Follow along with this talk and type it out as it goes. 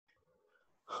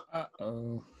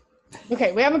Uh-oh.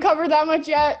 Okay, we haven't covered that much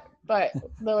yet, but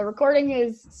the recording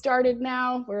is started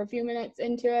now. We're a few minutes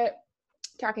into it,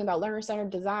 talking about learner-centered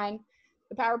design.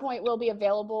 The PowerPoint will be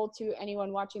available to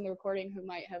anyone watching the recording who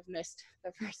might have missed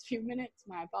the first few minutes.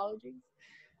 My apologies.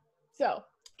 So,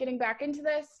 getting back into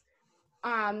this,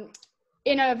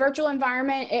 in a virtual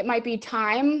environment, it might be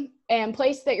time and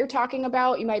place that you're talking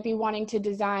about. You might be wanting to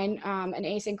design an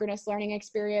asynchronous learning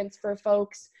experience for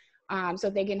folks so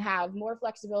they can have more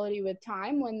flexibility with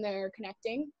time when they're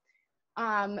connecting.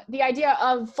 The idea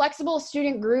of flexible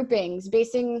student groupings,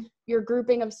 basing your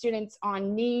grouping of students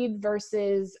on need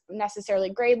versus necessarily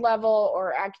grade level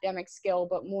or academic skill,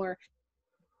 but more.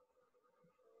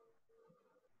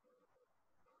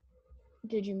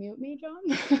 Did you mute me,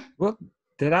 John? Well,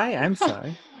 did I? I'm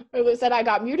sorry. It said I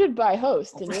got muted by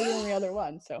host, and you're the only other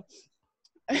one. So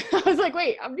I was like,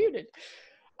 wait, I'm muted.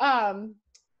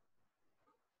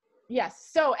 Yes,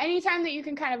 so anytime that you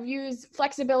can kind of use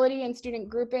flexibility in student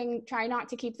grouping, try not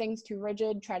to keep things too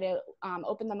rigid, try to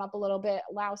open them up a little bit,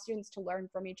 allow students to learn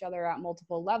from each other at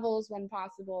multiple levels when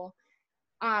possible.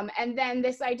 And then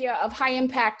this idea of high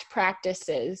impact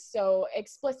practices. So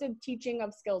explicit teaching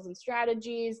of skills and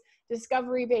strategies,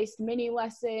 discovery-based mini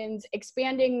lessons,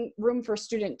 expanding room for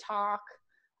student talk,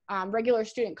 regular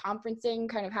student conferencing,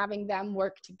 kind of having them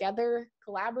work together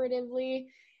collaboratively,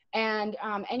 and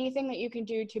anything that you can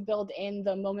do to build in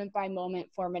the moment by moment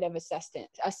formative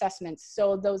assessments.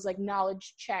 So those like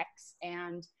knowledge checks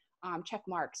and check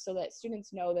marks so that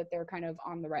students know that they're kind of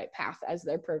on the right path as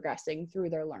they're progressing through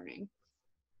their learning.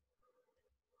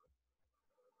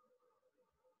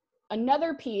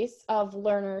 Another piece of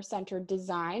learner-centered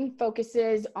design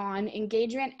focuses on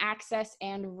engagement, access,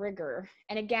 and rigor.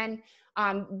 And again,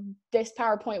 this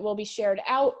PowerPoint will be shared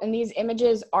out, and these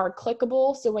images are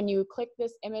clickable. So when you click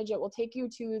this image, it will take you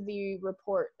to the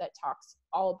report that talks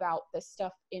all about this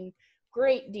stuff in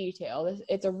great detail.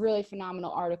 It's a really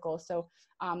phenomenal article. So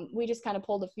we just kind of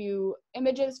pulled a few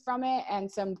images from it and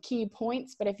some key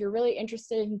points, but if you're really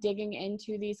interested in digging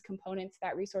into these components,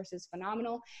 that resource is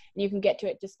phenomenal, and you can get to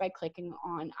it just by clicking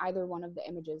on either one of the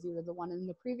images, either the one in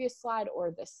the previous slide or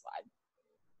this slide.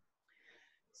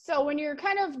 So when you're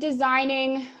kind of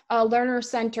designing a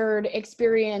learner-centered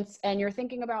experience and you're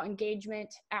thinking about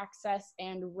engagement, access,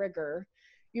 and rigor,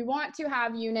 you want to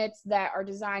have units that are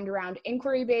designed around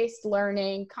inquiry-based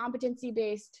learning,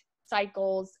 competency-based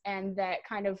cycles, and that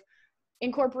kind of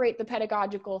incorporate the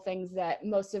pedagogical things that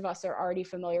most of us are already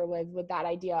familiar with that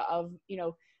idea of, you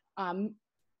know,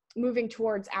 moving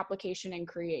towards application and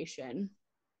creation.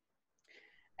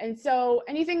 And so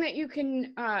anything that you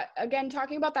can, again,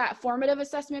 talking about that formative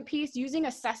assessment piece, using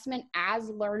assessment as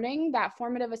learning, that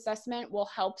formative assessment will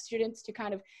help students to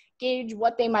kind of gauge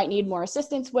what they might need more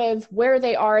assistance with, where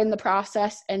they are in the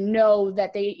process, and know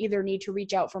that they either need to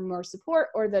reach out for more support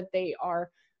or that they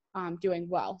are doing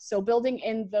well. So building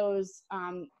in those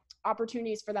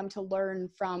opportunities for them to learn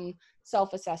from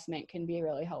self-assessment can be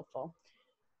really helpful.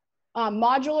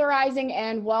 Modularizing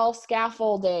and well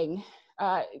scaffolding.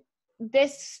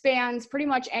 This spans pretty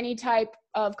much any type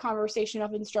of conversation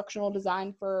of instructional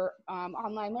design for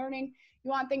online learning. You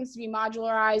want things to be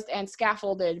modularized and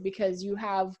scaffolded because you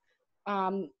have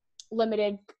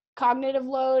limited cognitive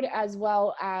load, as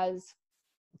well as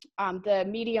the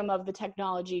medium of the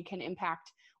technology can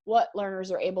impact what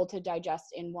learners are able to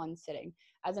digest in one sitting.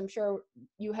 As I'm sure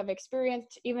you have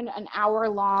experienced, even an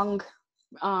hour-long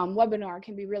webinar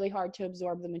can be really hard to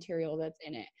absorb the material that's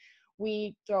in it.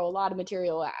 We throw a lot of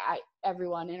material at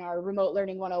everyone in our Remote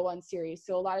Learning 101 series.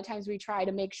 So a lot of times we try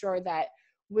to make sure that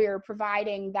we're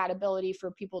providing that ability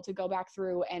for people to go back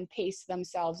through and pace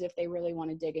themselves if they really want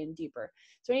to dig in deeper.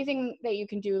 So anything that you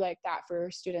can do like that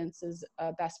for students is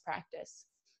a best practice.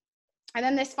 And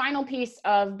then this final piece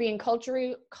of being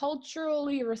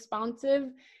culturally responsive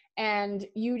and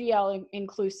UDL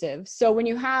inclusive. So when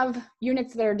you have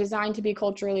units that are designed to be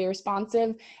culturally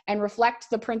responsive and reflect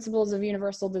the principles of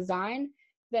universal design,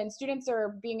 then students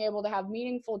are being able to have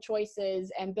meaningful choices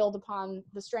and build upon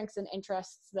the strengths and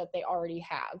interests that they already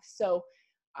have. So,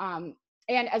 and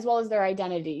as well as their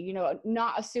identity, you know,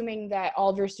 not assuming that all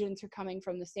of your students are coming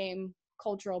from the same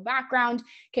cultural background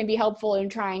can be helpful in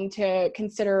trying to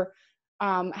consider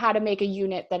how to make a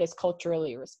unit that is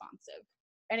culturally responsive.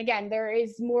 And again, there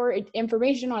is more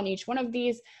information on each one of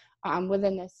these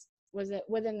within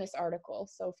this article.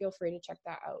 So feel free to check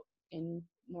that out in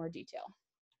more detail.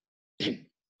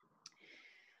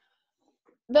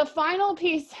 The final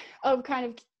piece of kind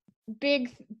of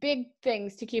big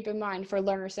things to keep in mind for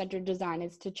learner-centered design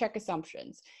is to check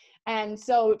assumptions. And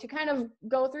so to kind of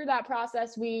go through that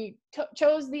process, we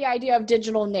chose the idea of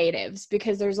digital natives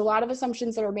because there's a lot of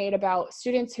assumptions that are made about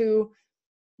students who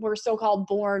were so-called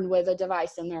born with a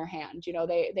device in their hand. You know,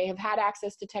 they have had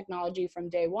access to technology from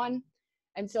day one.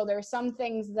 And so there are some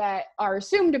things that are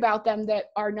assumed about them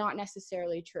that are not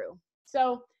necessarily true.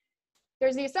 So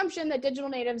there's the assumption that digital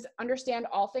natives understand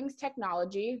all things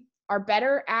technology, are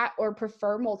better at or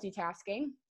prefer multitasking,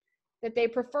 that they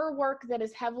prefer work that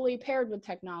is heavily paired with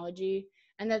technology,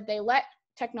 and that they let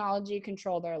technology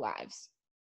control their lives.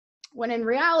 When in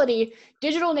reality,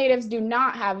 digital natives do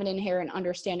not have an inherent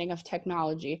understanding of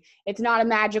technology. It's not a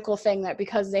magical thing that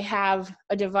because they have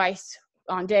a device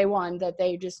on day one that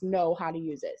they just know how to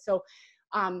use it. So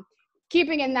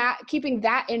keeping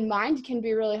that in mind can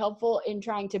be really helpful in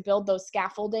trying to build those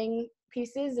scaffolding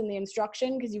pieces in the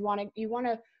instruction, because you want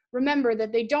to remember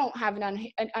that they don't have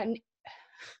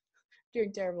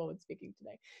doing terrible with speaking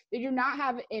today. They do not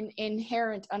have an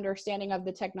inherent understanding of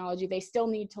the technology. They still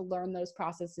need to learn those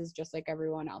processes just like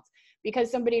everyone else. Because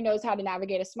somebody knows how to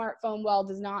navigate a smartphone well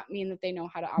does not mean that they know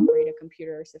how to operate a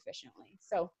computer sufficiently.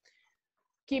 So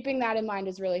keeping that in mind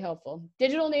is really helpful.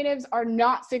 Digital natives are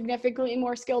not significantly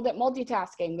more skilled at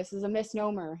multitasking. This is a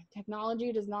misnomer.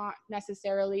 Technology does not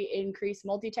necessarily increase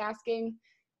multitasking.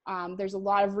 There's a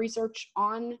lot of research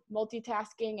on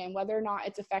multitasking and whether or not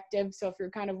it's effective. So if you're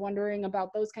kind of wondering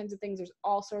about those kinds of things, there's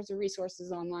all sorts of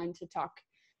resources online to talk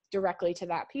directly to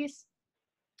that piece.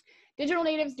 Digital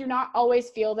natives do not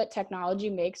always feel that technology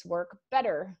makes work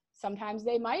better. Sometimes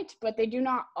they might, but they do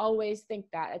not always think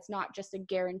that. It's not just a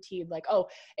guaranteed like, oh,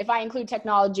 if I include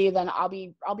technology, then I'll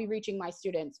be reaching my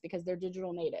students because they're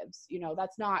digital natives. You know,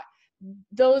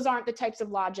 those aren't the types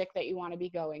of logic that you want to be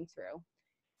going through.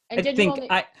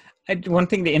 And one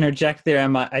thing to interject there,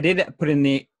 Emma, I did put in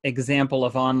the example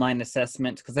of online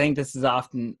assessment because I think this is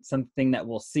often something that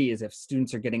we'll see is if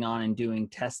students are getting on and doing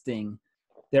testing,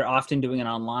 they're often doing it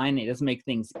online. It does make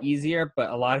things easier, but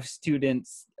a lot of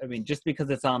students, I mean, just because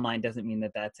it's online doesn't mean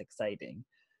that that's exciting.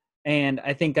 And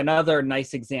I think another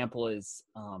nice example is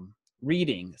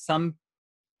reading.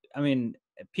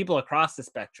 People across the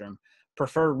spectrum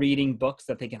prefer reading books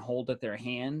that they can hold at their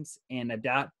hands, and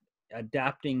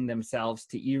adapting themselves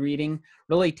to e-reading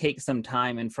really takes some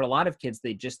time. And for a lot of kids,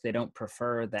 they don't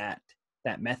prefer that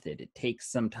method. It takes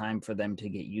some time for them to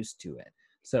get used to it.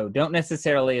 So don't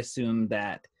necessarily assume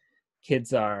that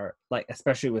kids are like,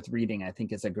 especially with reading, I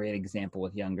think is a great example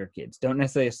with younger kids. Don't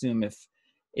necessarily assume if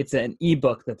it's an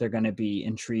ebook that they're going to be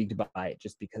intrigued by it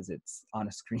just because it's on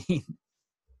a screen.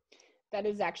 That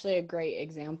is actually a great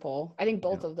example. I think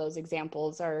both of those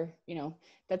examples are,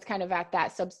 that's kind of at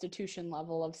that substitution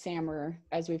level of SAMR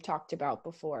as we've talked about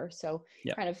before. So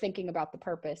kind of thinking about the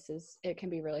purpose it can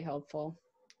be really helpful.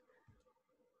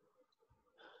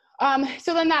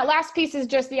 So then that last piece is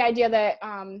just the idea that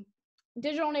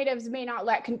digital natives may not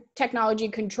let technology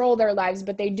control their lives,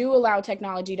 but they do allow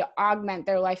technology to augment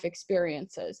their life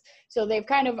experiences. So they've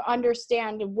kind of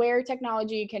understand where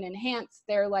technology can enhance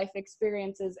their life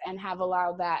experiences and have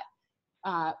allowed that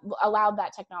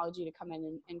technology to come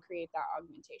in and create that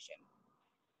augmentation.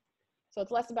 So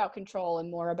it's less about control and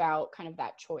more about kind of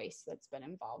that choice that's been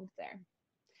involved there.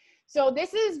 So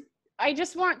I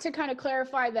just want to kind of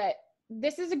clarify that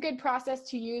this is a good process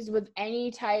to use with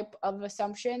any type of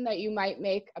assumption that you might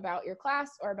make about your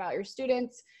class or about your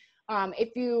students.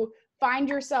 If you find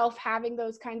yourself having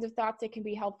those kinds of thoughts, it can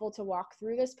be helpful to walk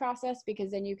through this process, because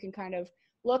then you can kind of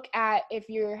look at if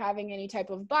you're having any type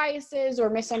of biases or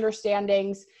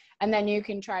misunderstandings, and then you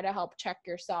can try to help check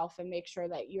yourself and make sure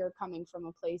that you're coming from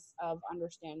a place of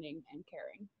understanding and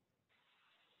caring.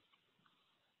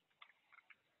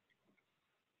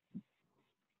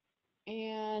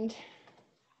 And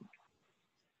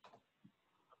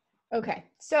okay,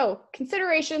 so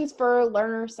considerations for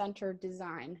learner-centered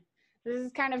design. This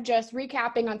is kind of just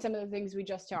recapping on some of the things we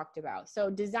just talked about. So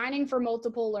designing for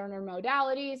multiple learner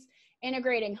modalities,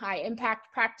 integrating high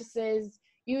impact practices,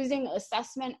 using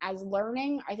assessment as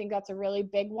learning. I think that's a really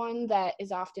big one that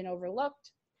is often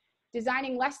overlooked.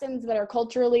 Designing lessons that are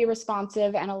culturally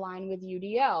responsive and align with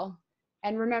UDL,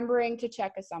 and remembering to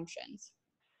check assumptions.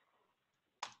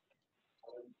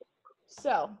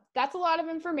 So that's a lot of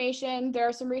information. There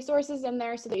are some resources in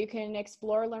there so that you can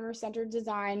explore learner-centered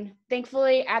design.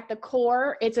 Thankfully, at the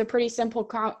core, it's a pretty simple,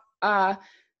 oh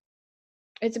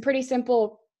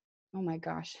my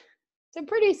gosh. It's a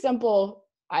pretty simple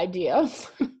idea.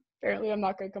 Apparently, I'm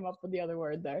not going to come up with the other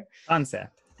word there.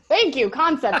 Concept. Thank you,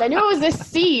 concept. I knew it was this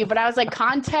C, but I was like,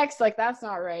 context, like that's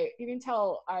not right. You can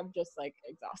tell I'm just like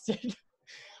exhausted.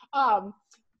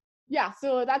 Yeah,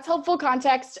 so that's helpful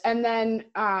context. And then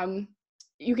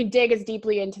you can dig as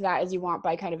deeply into that as you want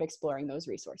by kind of exploring those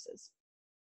resources.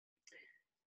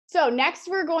 So next,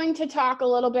 we're going to talk a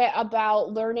little bit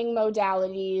about learning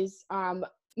modalities,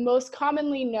 most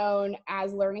commonly known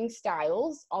as learning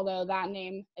styles, although that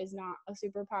name is not a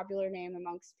super popular name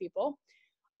amongst people.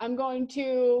 I'm going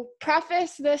to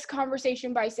preface this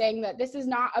conversation by saying that this is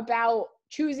not about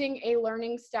choosing a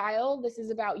learning style. This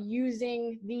is about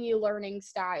using the learning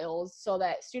styles so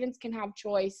that students can have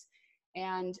choice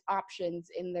and options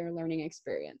in their learning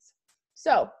experience.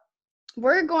 So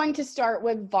we're going to start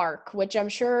with VARC, which I'm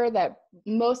sure that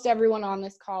most everyone on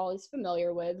this call is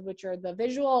familiar with, which are the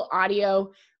visual,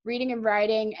 audio, reading and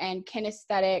writing, and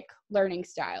kinesthetic learning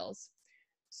styles.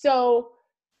 So,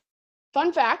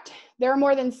 fun fact, there are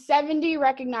more than 70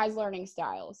 recognized learning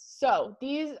styles. So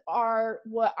these are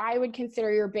what I would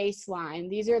consider your baseline.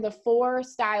 These are the 4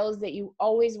 styles that you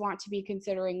always want to be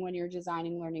considering when you're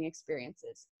designing learning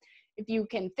experiences. If you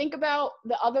can think about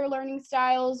the other learning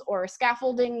styles or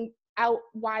scaffolding out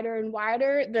wider and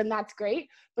wider, then that's great.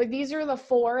 But these are the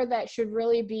 4 that should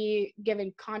really be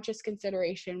given conscious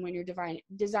consideration when you're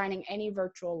designing any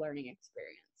virtual learning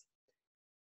experience.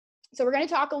 So we're going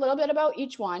to talk a little bit about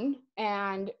each one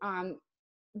and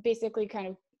basically kind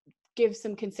of give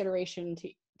some consideration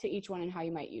to each one and how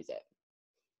you might use it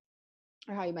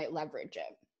or how you might leverage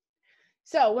it.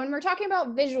 So when we're talking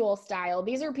about visual style,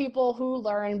 these are people who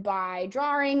learn by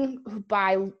drawing,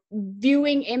 by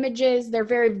viewing images. They're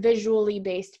very visually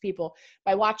based people.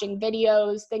 By watching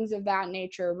videos, things of that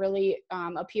nature really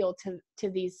appeal to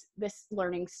this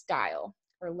learning style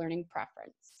or learning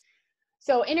preference.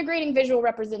 So integrating visual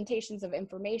representations of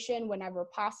information whenever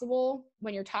possible.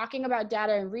 When you're talking about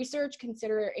data and research,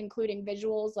 consider including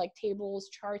visuals like tables,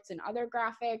 charts, and other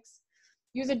graphics.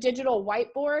 Use a digital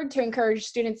whiteboard to encourage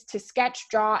students to sketch,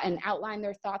 draw, and outline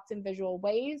their thoughts in visual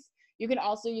ways. You can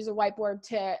also use a whiteboard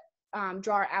to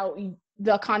draw out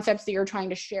the concepts that you're trying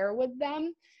to share with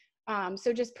them.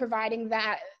 So just providing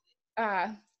that,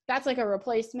 that's like a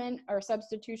replacement or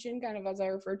substitution, kind of as I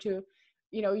refer to.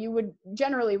 You know, you would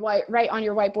generally write on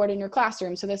your whiteboard in your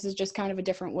classroom. So this is just kind of a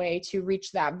different way to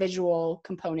reach that visual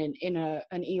component in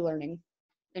an e-learning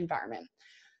environment.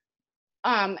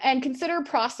 And consider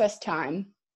process time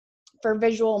for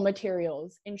visual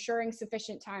materials, ensuring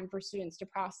sufficient time for students to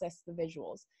process the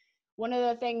visuals. One of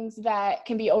the things that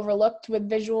can be overlooked with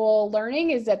visual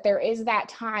learning is that there is that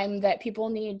time that people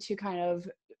need to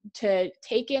to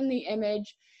take in the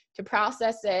image, to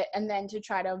process it, and then to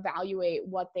try to evaluate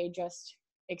what they just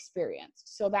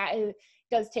experienced. So that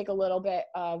does take a little bit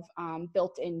of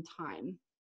built-in time.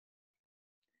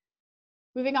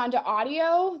 Moving on to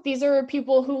audio, these are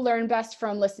people who learn best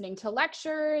from listening to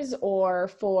lectures or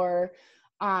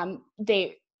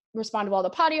they respond to all the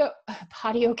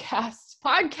podcasts,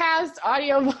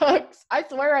 audiobooks. I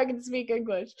swear I can speak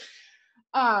English.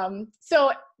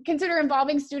 So consider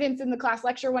involving students in the class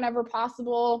lecture whenever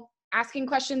possible, asking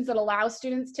questions that allow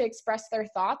students to express their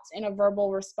thoughts in a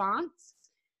verbal response.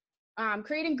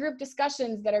 Creating group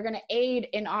discussions that are going to aid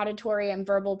in auditory and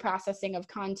verbal processing of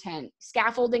content,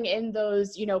 scaffolding in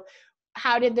those,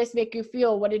 how did this make you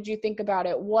feel? What did you think about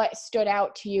it? What stood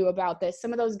out to you about this?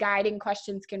 Some of those guiding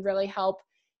questions can really help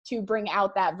to bring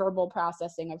out that verbal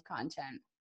processing of content.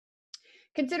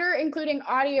 Consider including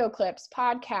audio clips,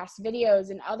 podcasts,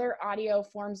 videos, and other audio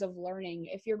forms of learning.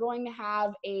 If you're going to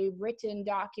have a written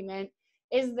document,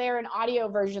 is there an audio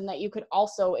version that you could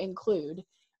also include?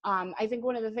 I think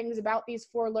one of the things about these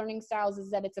 4 learning styles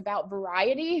is that it's about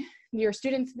variety. Your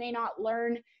students may not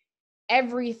learn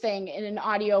everything in an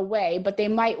audio way, but they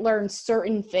might learn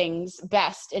certain things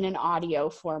best in an audio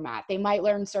format. They might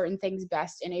learn certain things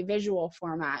best in a visual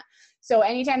format. So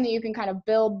anytime that you can kind of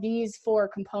build these 4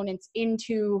 components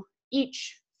into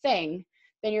each thing,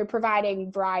 then you're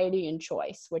providing variety and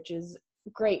choice, which is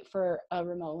great for a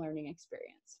remote learning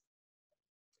experience.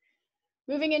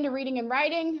 Moving into reading and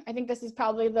writing, I think this is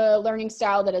probably the learning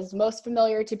style that is most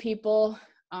familiar to people.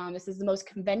 This is the most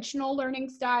conventional learning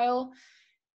style.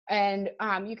 And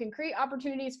you can create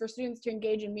opportunities for students to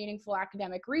engage in meaningful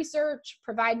academic research,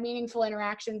 provide meaningful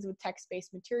interactions with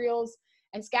text-based materials,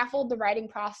 and scaffold the writing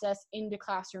process into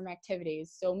classroom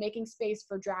activities. So making space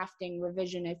for drafting,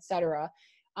 revision, etc.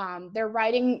 Their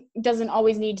writing doesn't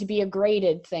always need to be a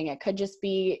graded thing. It could just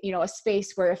be, a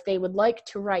space where if they would like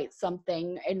to write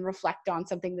something and reflect on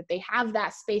something, that they have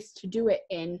that space to do it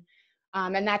in.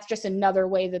 And that's just another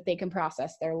way that they can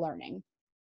process their learning.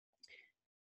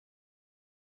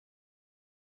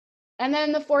 And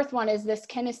then the 4th one is this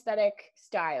kinesthetic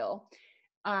style.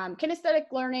 Kinesthetic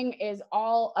learning is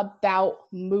all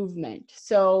about movement.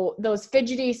 So those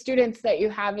fidgety students that you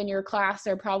have in your class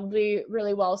are probably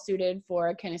really well suited for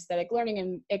a kinesthetic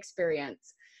learning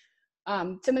experience.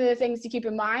 Some of the things to keep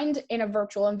in mind in a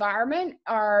virtual environment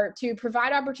are to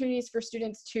provide opportunities for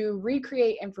students to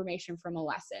recreate information from a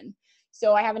lesson.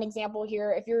 So I have an example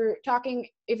here. If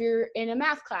you're in a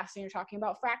math class and you're talking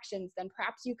about fractions, then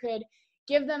perhaps you could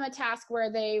give them a task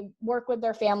where they work with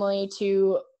their family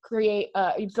to bake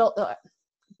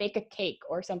a cake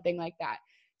or something like that.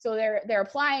 So they're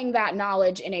applying that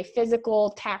knowledge in a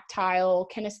physical, tactile,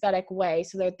 kinesthetic way,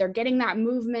 so that they're getting that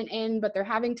movement in, but they're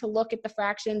having to look at the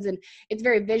fractions, and it's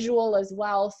very visual as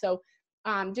well. So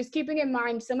just keeping in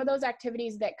mind some of those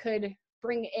activities that could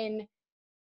bring in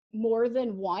more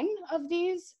than one of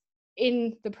these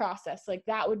in the process. Like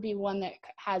that would be one that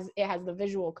has the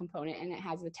visual component and it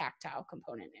has the tactile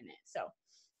component in it. So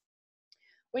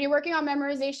when you're working on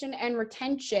memorization and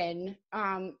retention,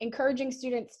 encouraging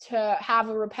students to have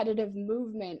a repetitive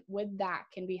movement with that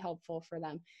can be helpful for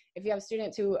them. If you have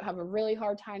students who have a really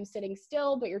hard time sitting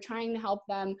still, but you're trying to help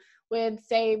them with,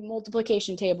 say,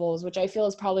 multiplication tables, which I feel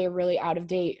is probably a really out of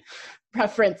date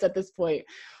reference at this point.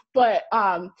 But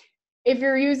if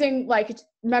you're using like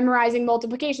memorizing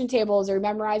multiplication tables or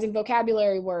memorizing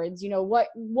vocabulary words, you know,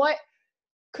 what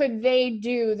could they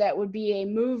do that would be a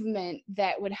movement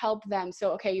that would help them?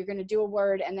 So, okay, you're going to do a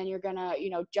word and then you're going to,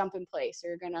 you know, jump in place, or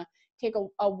you're going to take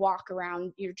a walk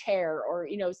around your chair, or,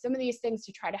 you know, some of these things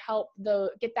to try to help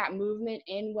get that movement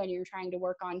in when you're trying to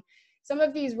work on some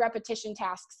of these repetition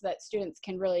tasks that students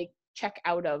can really check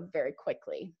out of very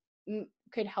quickly.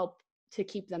 Could help to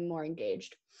keep them more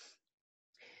engaged.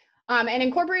 And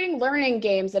incorporating learning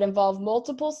games that involve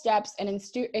multiple steps and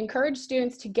encourage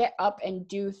students to get up and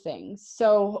do things.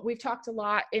 So we've talked a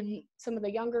lot in some of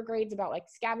the younger grades about like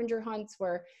scavenger hunts,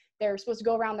 where they're supposed to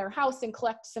go around their house and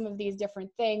collect some of these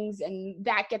different things, and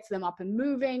that gets them up and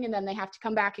moving, and then they have to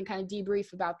come back and kind of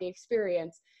debrief about the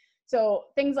experience. So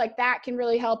things like that can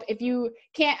really help. If you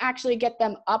can't actually get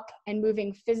them up and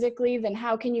moving physically, then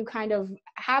how can you kind of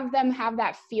have them have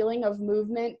that feeling of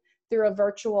movement through a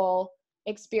virtual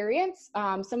experience?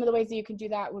 Some of the ways that you can do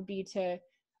that would be to,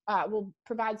 we'll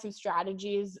provide some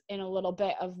strategies in a little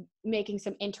bit of making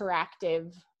some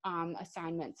interactive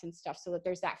assignments and stuff, so that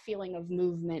there's that feeling of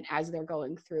movement as they're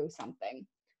going through something.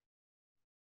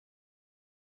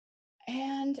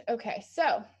 And okay,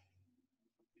 so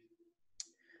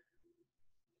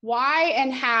why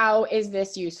and how is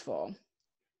this useful?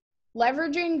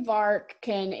 Leveraging VARK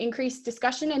can increase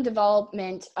discussion and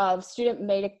development of student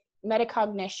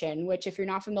metacognition, which, if you're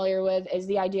not familiar with, is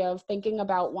the idea of thinking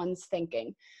about one's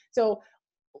thinking. So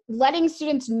letting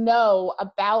students know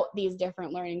about these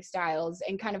different learning styles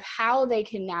and kind of how they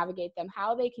can navigate them,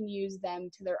 how they can use them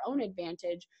to their own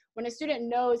advantage. When a student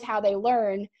knows how they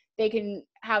learn, they can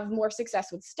have more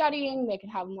success with studying, they can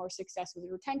have more success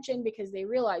with retention, because they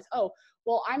realize, oh,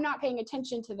 well, I'm not paying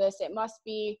attention to this. It must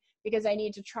be because I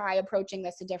need to try approaching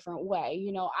this a different way.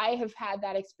 You know, I have had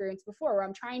that experience before where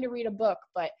I'm trying to read a book,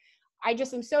 but I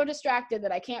just am so distracted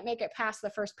that I can't make it past the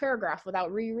first paragraph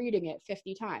without rereading it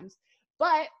 50 times.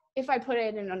 But if I put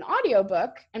it in an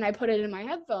audiobook and I put it in my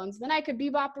headphones, then I could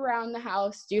bebop around the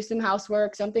house, do some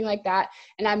housework, something like that,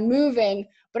 and I'm moving,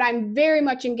 but I'm very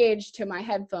much engaged to my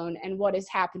headphone and what is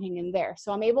happening in there.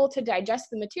 So I'm able to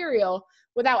digest the material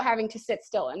without having to sit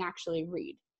still and actually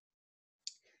read.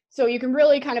 So you can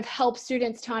really kind of help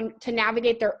students to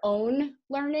navigate their own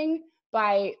learning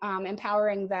by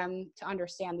empowering them to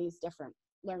understand these different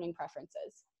learning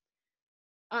preferences.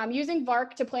 Using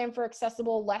VARK to plan for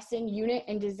accessible lesson, unit,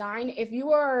 and design. If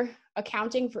you are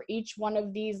accounting for each one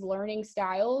of these learning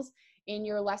styles in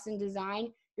your lesson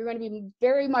design, you're going to be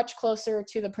very much closer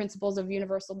to the principles of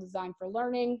universal design for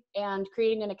learning and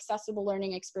creating an accessible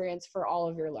learning experience for all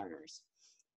of your learners.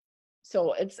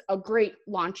 So it's a great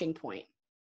launching point.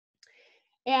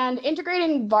 And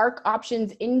integrating VARK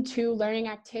options into learning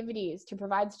activities to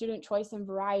provide student choice and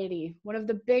variety. One of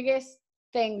the biggest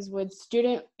things with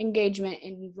student engagement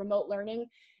in remote learning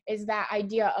is that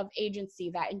idea of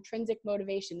agency, that intrinsic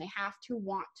motivation. They have to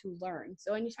want to learn.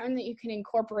 So anytime that you can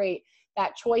incorporate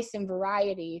that choice and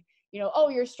variety, you know, oh,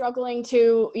 you're struggling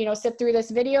to, you know, sit through this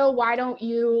video, why don't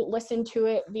you listen to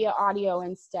it via audio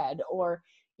instead? Or,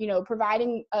 you know,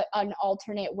 providing an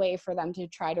alternate way for them to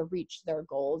try to reach their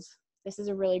goals. This is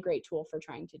a really great tool for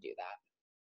trying to do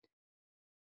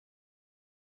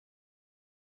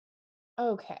that.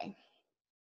 Okay.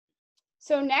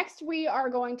 So next we are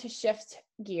going to shift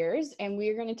gears and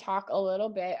we're going to talk a little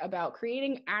bit about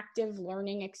creating active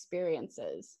learning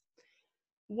experiences.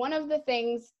 One of the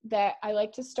things that I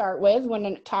like to start with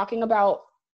when talking about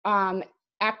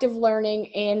active learning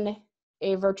in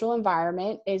a virtual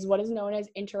environment is what is known as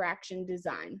interaction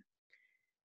design.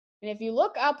 And if you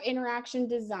look up interaction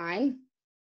design,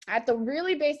 at the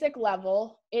really basic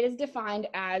level, it is defined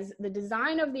as the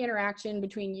design of the interaction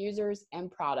between users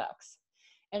and products.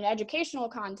 In an educational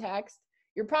context,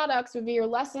 your products would be your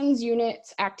lessons,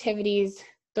 units, activities,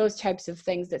 those types of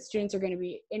things that students are going to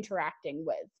be interacting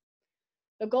with.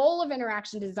 The goal of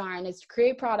interaction design is to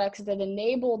create products that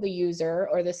enable the user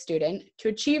or the student to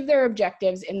achieve their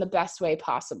objectives in the best way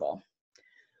possible.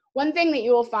 One thing that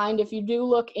you will find if you do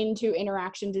look into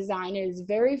interaction design is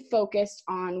very focused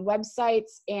on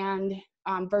websites and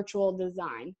virtual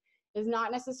design. It is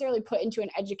not necessarily put into an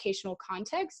educational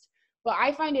context, but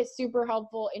I find it super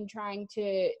helpful in trying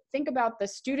to think about the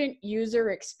student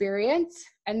user experience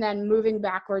and then moving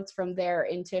backwards from there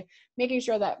into making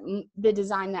sure that the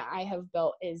design that I have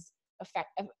built is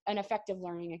an effective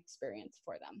learning experience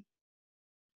for them.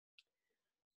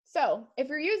 So if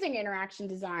you're using interaction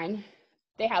design,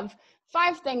 they have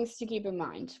 5 things to keep in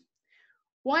mind.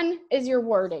 One is your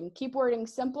wording. Keep wording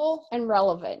simple and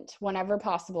relevant whenever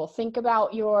possible. Think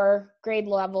about your grade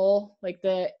level, like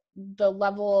the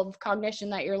level of cognition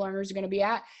that your learners are going to be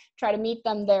at. Try to meet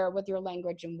them there with your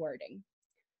language and wording.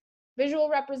 Visual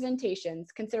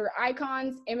representations. Consider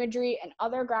icons, imagery, and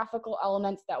other graphical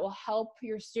elements that will help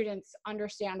your students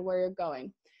understand where you're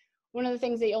going. One of the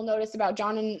things that you'll notice about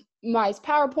John and my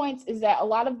PowerPoints is that a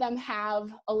lot of them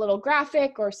have a little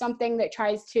graphic or something that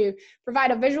tries to provide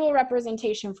a visual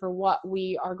representation for what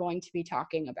we are going to be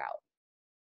talking about.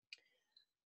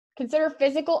 Consider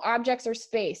physical objects or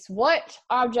space. What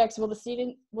objects will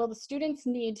the students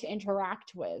need to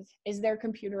interact with? Is their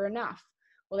computer enough?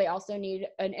 Will they also need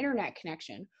an internet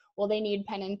connection? Will they need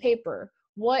pen and paper?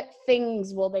 What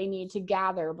things will they need to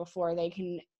gather before they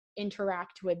can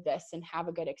interact with this and have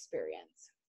a good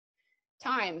experience?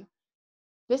 Time.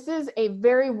 This is a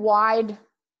very wide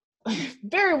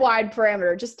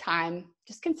parameter, just time.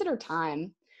 Just consider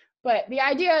time. But the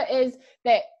idea is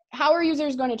that how are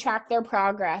users going to track their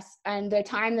progress and the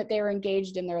time that they are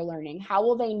engaged in their learning? How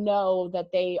will they know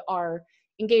that they are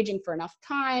engaging for enough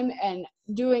time and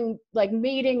doing, like,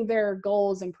 meeting their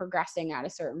goals and progressing at a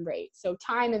certain rate? So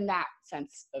time in that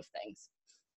sense of things.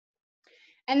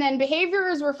 And then behavior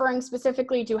is referring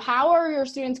specifically to how are your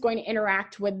students going to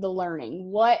interact with the learning?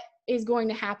 What is going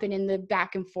to happen in the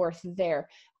back and forth there?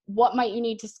 What might you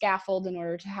need to scaffold in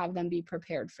order to have them be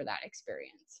prepared for that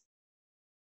experience?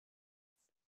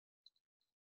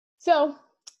 So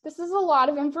this is a lot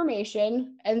of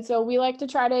information, and so we like to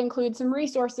try to include some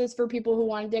resources for people who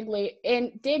want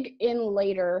to dig in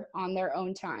later on their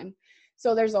own time.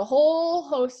 So there's a whole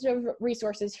host of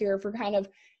resources here for kind of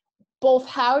both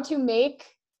how to make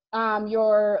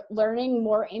your learning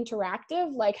more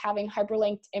interactive, like having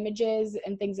hyperlinked images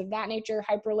and things of that nature,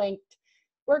 hyperlinked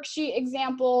worksheet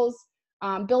examples,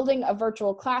 building a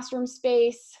virtual classroom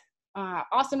space,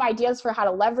 awesome ideas for how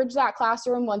to leverage that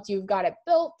classroom once you've got it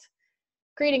built,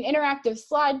 creating interactive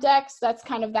slide decks. That's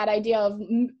kind of that idea of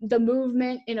the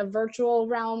movement in a virtual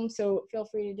realm, so feel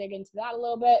free to dig into that a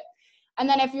little bit. And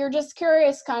then if you're just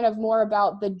curious kind of more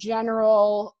about the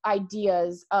general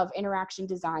ideas of interaction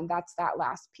design, that's that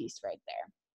last piece right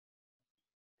there.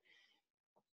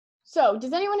 So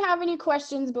does anyone have any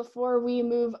questions before we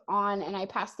move on and I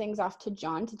pass things off to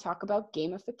John to talk about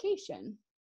gamification?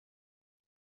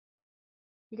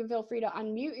 You can feel free to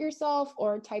unmute yourself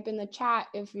or type in the chat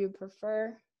if you prefer.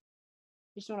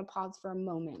 I just want to pause for a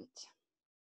moment.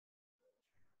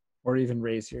 Or even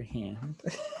raise your hand.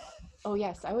 Oh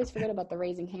yes, I always forget about the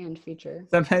raising hand feature.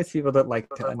 Sometimes people don't like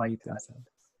to unmute themselves.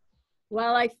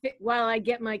 While I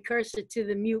get my cursor to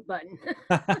the mute button.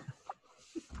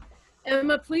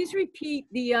 Emma, please repeat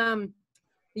the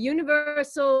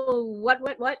universal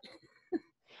what?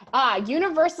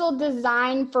 Universal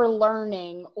design for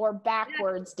learning, or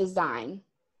backwards design.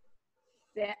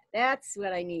 That's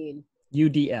what I need.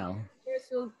 UDL.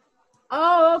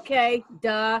 Oh, okay.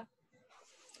 Duh.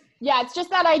 Yeah, it's just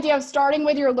that idea of starting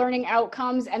with your learning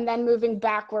outcomes and then moving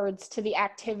backwards to the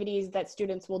activities that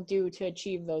students will do to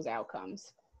achieve those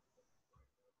outcomes.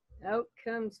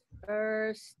 Outcomes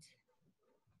first.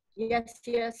 Yes.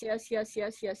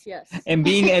 And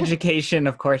being education,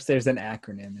 of course, there's an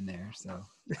acronym in there. So,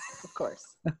 of course.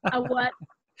 A what?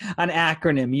 An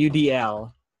acronym,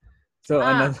 UDL. So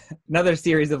another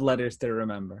series of letters to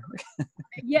remember.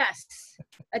 Yes,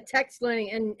 a text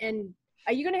learning. And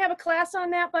are you going to have a class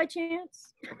on that by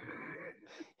chance?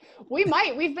 We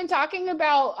might. We've been talking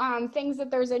about things that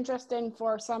there's interest in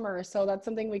for summer, so that's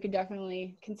something we could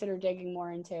definitely consider digging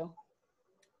more into.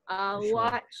 I'll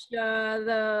watch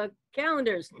the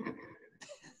calendars.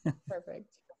 Perfect.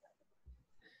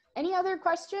 Any other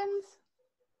questions?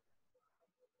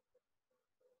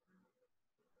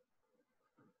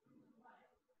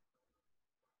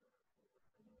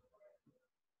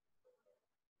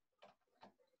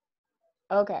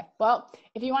 Okay, well,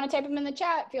 if you want to type them in the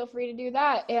chat, feel free to do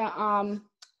that.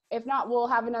 If not, we'll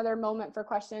have another moment for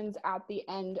questions at the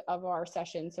end of our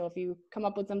session. So if you come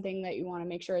up with something that you want to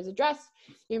make sure is addressed,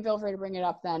 you can feel free to bring it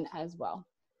up then as well.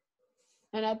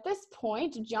 And at this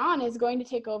point, John is going to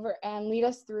take over and lead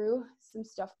us through some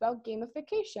stuff about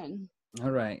gamification.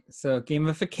 All right, so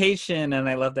gamification, and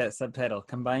I love that subtitle,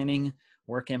 combining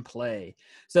work and play.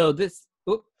 So this,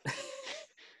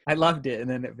 I loved it, and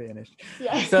then it vanished.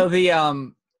 Yeah. So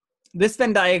the this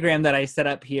Venn diagram that I set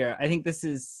up here, I think this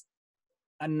is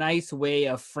a nice way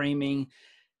of framing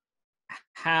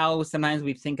how sometimes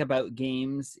we think about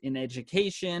games in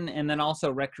education, and then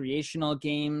also recreational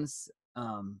games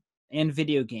and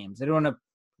video games. I don't want to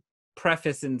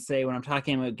preface and say when I'm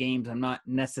talking about games, I'm not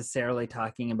necessarily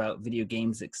talking about video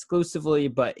games exclusively,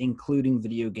 but including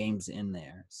video games in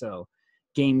there. So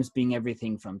games being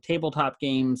everything from tabletop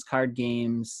games, card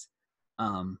games,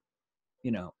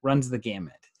 runs the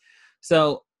gamut.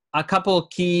 So a couple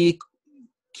key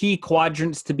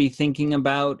quadrants to be thinking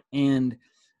about, and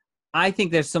I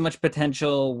think there's so much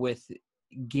potential with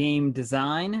game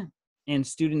design and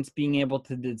students being able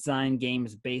to design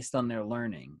games based on their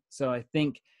learning. So I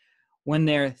think when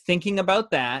they're thinking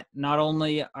about that, not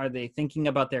only are they thinking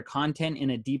about their content in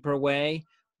a deeper way,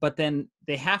 but then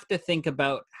they have to think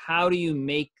about how do you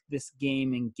make this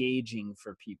game engaging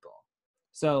for people.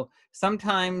 So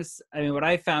sometimes, what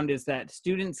I found is that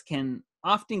students can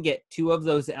often get two of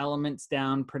those elements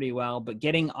down pretty well, but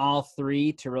getting all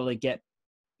three to really get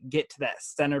to that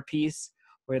centerpiece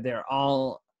where they're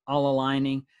all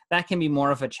aligning, that can be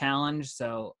more of a challenge.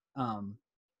 So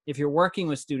if you're working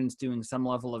with students doing some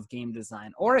level of game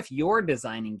design, or if you're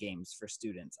designing games for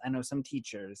students, I know some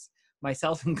teachers,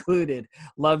 myself included,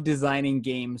 love designing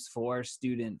games for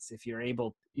students. If you're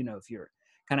able, if you're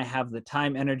kind of have the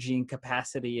time, energy, and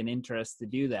capacity and interest to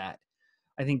do that,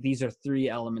 I think these are three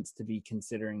elements to be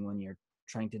considering when you're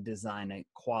trying to design a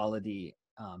quality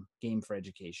game for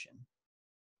education.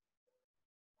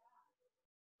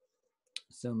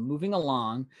 So moving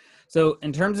along, so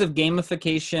in terms of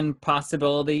gamification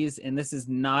possibilities, and this is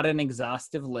not an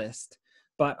exhaustive list,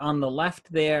 but on the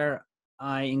left there,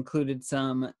 I included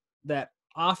some that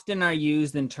often are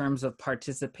used in terms of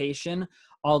participation,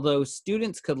 although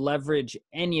students could leverage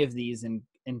any of these and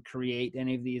create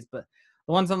any of these, but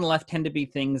the ones on the left tend to be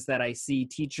things that I see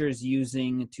teachers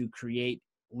using to create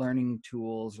learning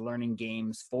tools, learning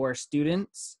games for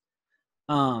students.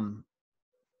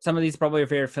 Some of these probably are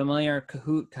very familiar.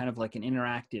 Kahoot, kind of like an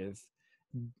interactive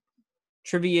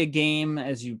trivia game.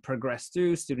 As you progress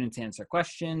through, students answer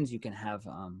questions. You can have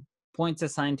points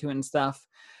assigned to it and stuff.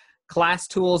 Class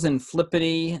Tools and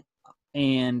Flippity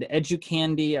and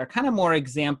EduCandy are kind of more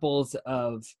examples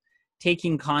of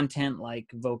taking content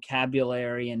like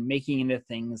vocabulary and making into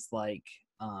things like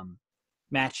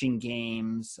matching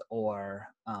games or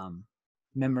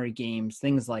memory games,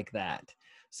 things like that.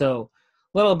 So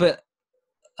a little bit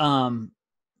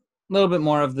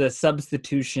more of the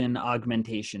substitution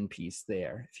augmentation piece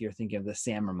there, if you're thinking of the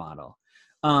SAMR model.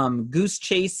 Goose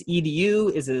Chase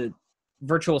EDU is a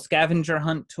virtual scavenger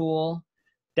hunt tool.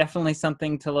 Definitely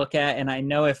something to look at. And I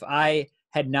know if I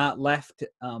had not left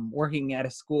working at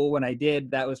a school when I did,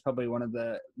 that was probably one of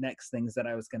the next things that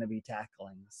I was going to be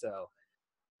tackling. So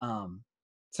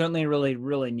certainly a really,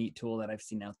 really neat tool that I've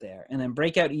seen out there. And then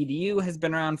Breakout EDU has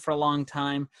been around for a long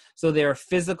time. So there are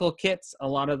physical kits. A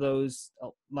lot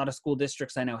of school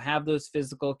districts I know have those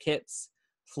physical kits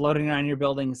floating around your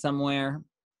building somewhere.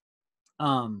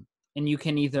 And you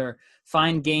can either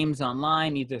find games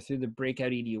online, either through the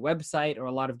Breakout EDU website, or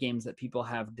a lot of games that people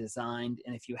have designed.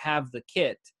 And if you have the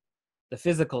kit, the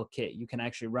physical kit, you can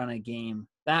actually run a game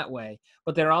that way.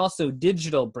 But there are also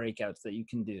digital breakouts that you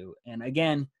can do. And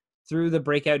again, through the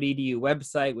Breakout EDU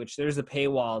website, which there's a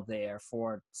paywall there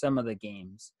for some of the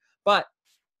games. But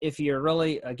if you're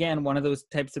really, again, one of those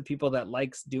types of people that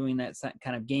likes doing that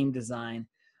kind of game design,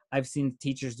 I've seen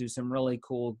teachers do some really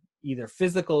cool either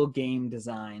physical game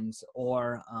designs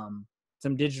or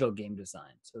some digital game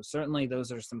design. So certainly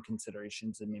those are some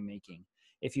considerations to be making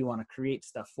if you want to create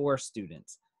stuff for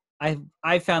students.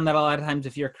 I found that a lot of times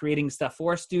if you're creating stuff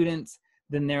for students,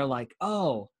 then they're like,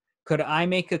 oh, could I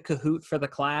make a Kahoot for the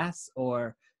class?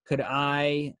 Or could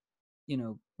I,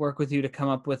 work with you to come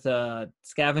up with a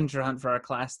scavenger hunt for our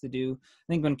class to do?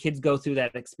 I think when kids go through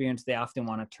that experience, they often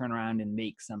want to turn around and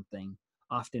make something,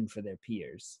 often for their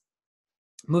peers.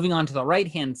 Moving on to the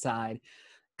right-hand side,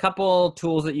 couple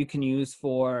tools that you can use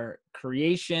for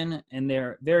creation, and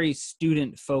they're very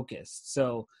student focused.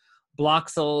 So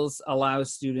Bloxels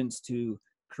allows students to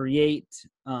create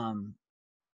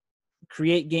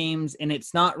create games, and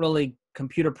it's not really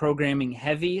computer programming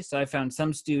heavy. So I found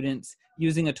some students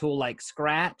using a tool like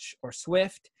Scratch or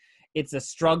Swift. It's a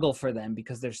struggle for them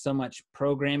because there's so much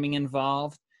programming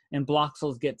involved, and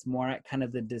Bloxels gets more at kind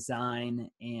of the design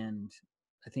and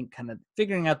I think kind of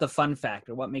figuring out the fun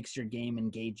factor, what makes your game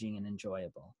engaging and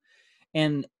enjoyable.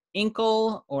 And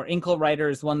Inkle or Inkle Writer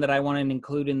is one that I want to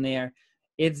include in there.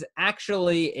 It's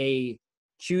actually a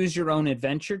choose your own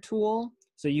adventure tool.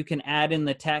 So you can add in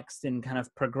the text and kind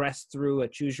of progress through a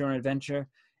choose your own adventure.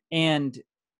 And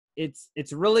it's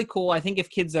really cool. I think if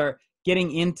kids are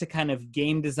getting into kind of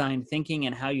game design thinking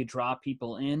and how you draw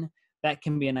people in, that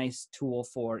can be a nice tool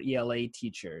for ELA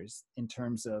teachers in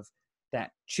terms of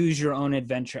that choose your own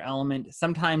adventure element.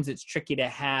 Sometimes it's tricky to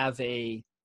have a,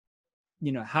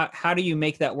 you know, how do you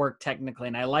make that work technically?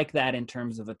 And I like that in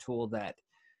terms of a tool that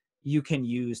you can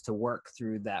use to work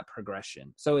through that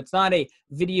progression. So it's not a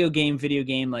video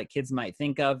game like kids might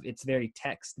think of. It's very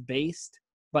text-based,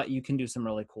 but you can do some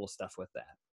really cool stuff with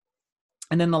that.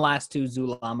 And then the last two,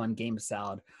 Zulama and Game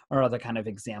Salad, are other kind of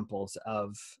examples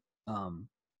of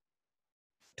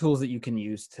tools that you can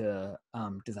use to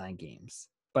design games.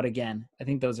 But again, I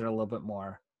think those are a little bit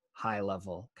more high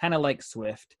level, kind of like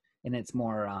Swift, and it's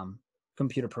more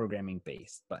computer programming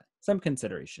based, but some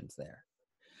considerations there.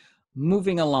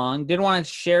 Moving along, did want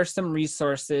to share some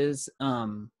resources.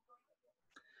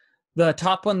 The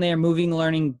top one there, Moving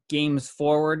Learning Games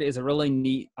Forward, is a really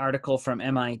neat article from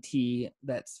MIT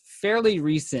that's fairly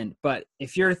recent, but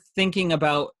if you're thinking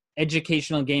about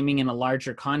educational gaming in a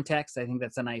larger context, I think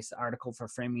that's a nice article for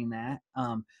framing that.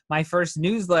 My first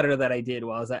newsletter that I did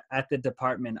while I was at the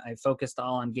department, I focused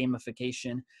all on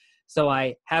gamification. So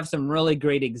I have some really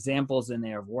great examples in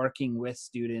there of working with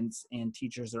students and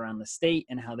teachers around the state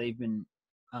and how they've been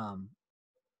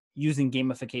using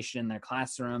gamification in their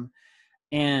classroom.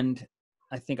 And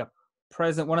I think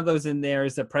one of those in there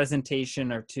is a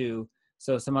presentation or two.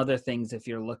 So some other things if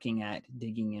you're looking at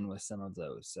digging in with some of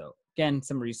those. So again,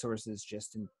 some resources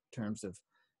just in terms of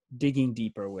digging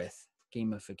deeper with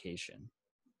gamification.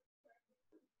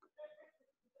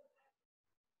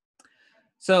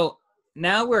 So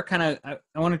now we're kind of,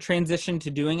 I want to transition to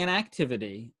doing an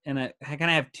activity, and I kind of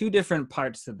have two different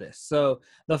parts to this. So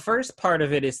the first part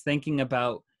of it is thinking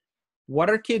about what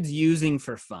are kids using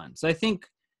for fun. So I think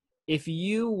if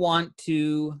you want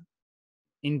to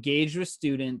engage with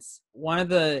students, one of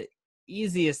the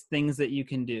easiest things that you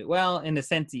can do, well, in a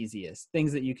sense, easiest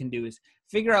things that you can do is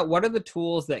figure out what are the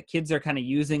tools that kids are kind of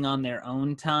using on their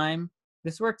own time.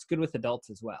 This works good with adults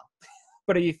as well.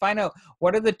 But if you find out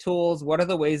what are the tools, what are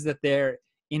the ways that they're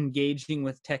engaging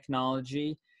with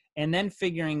technology, and then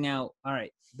figuring out, all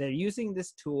right, they're using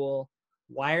this tool,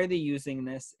 why are they using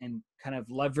this, and kind of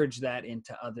leverage that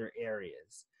into other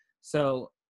areas. So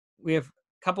we have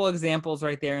a couple examples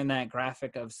right there in that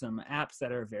graphic of some apps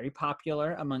that are very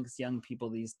popular amongst young people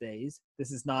these days.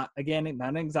 This is not, again, not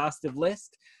an exhaustive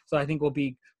list. So I think we'll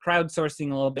be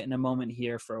crowdsourcing a little bit in a moment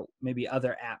here for maybe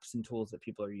other apps and tools that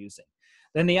people are using.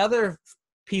 Then the other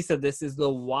piece of this is the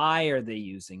why are they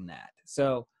using that?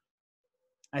 So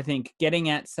I think getting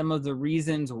at some of the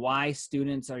reasons why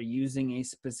students are using a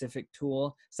specific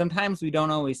tool. Sometimes we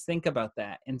don't always think about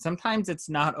that, and sometimes it's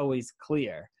not always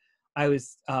clear. I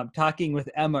was talking with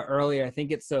Emma earlier. I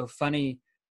think it's so funny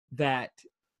that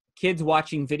kids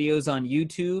watching videos on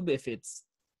YouTube, if it's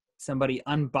somebody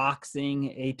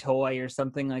unboxing a toy or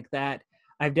something like that,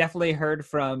 I've definitely heard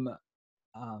from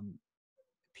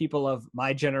people of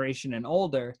my generation and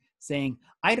older saying,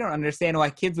 I don't understand why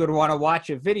kids would want to watch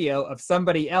a video of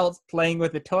somebody else playing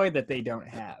with a toy that they don't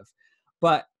have.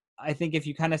 But I think if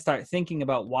you kind of start thinking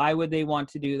about why would they want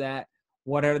to do that,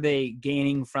 what are they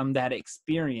gaining from that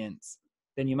experience,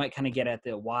 then you might kind of get at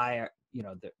the why, you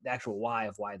know, the actual why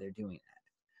of why they're doing that.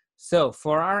 So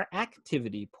for our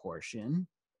activity portion,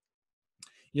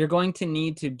 you're going to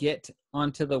need to get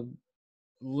onto the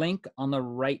link on the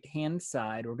right-hand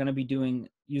side. We're going to be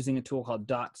using a tool called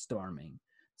dot storming.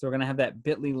 So we're going to have that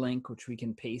bit.ly link, which we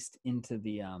can paste into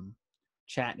the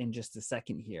chat in just a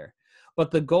second here. But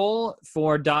the goal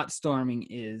for dot storming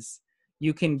is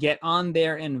you can get on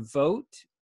there and vote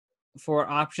for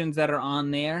options that are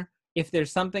on there. If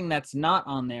there's something that's not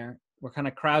on there, we're kind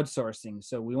of crowdsourcing.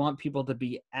 So we want people to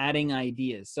be adding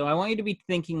ideas. So I want you to be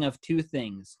thinking of two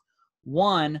things.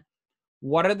 One,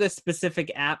 what are the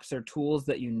specific apps or tools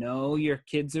that you know your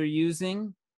kids are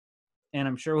using? And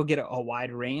I'm sure we'll get a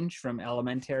wide range from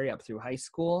elementary up through high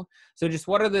school. So just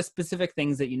what are the specific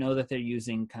things that you know that they're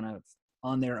using kind of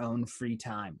on their own free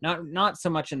time. Not so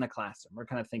much in the classroom. We're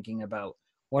kind of thinking about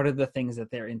what are the things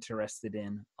that they're interested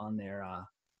in on their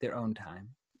own time.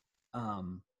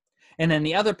 And then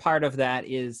the other part of that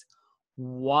is,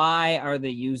 why are they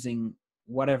using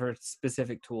whatever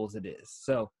specific tools it is?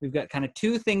 So we've got kind of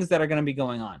two things that are going to be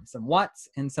going on, some whats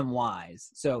and some whys.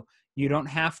 So you don't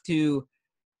have to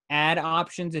add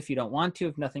options if you don't want to.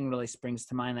 If nothing really springs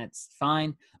to mind, that's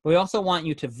fine. But we also want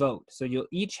you to vote. So you'll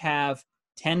each have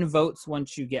 10 votes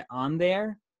once you get on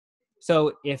there.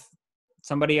 So if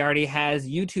somebody already has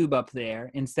YouTube up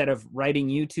there, instead of writing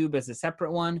YouTube as a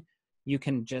separate one, you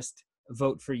can just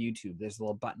vote for YouTube. There's a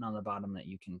little button on the bottom that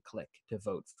you can click to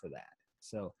vote for that.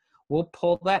 So we'll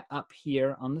pull that up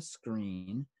here on the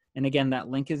screen. And again, that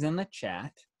link is in the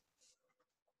chat.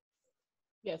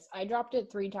 Yes, I dropped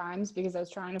it 3 times because I was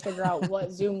trying to figure out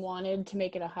what Zoom wanted to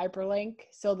make it a hyperlink.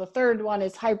 So the third one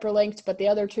is hyperlinked, but the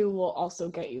other 2 will also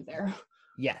get you there.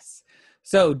 Yes.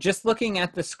 So just looking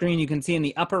at the screen, you can see in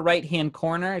the upper right-hand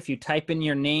corner, if you type in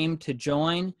your name to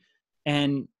join,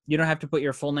 and you don't have to put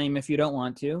your full name if you don't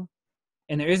want to.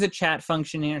 And there is a chat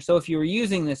function here. So if you were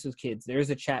using this with kids, there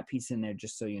is a chat piece in there,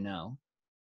 just so you know.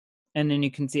 And then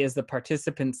you can see as the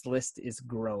participants list is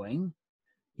growing,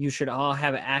 you should all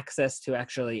have access to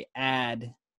actually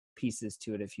add pieces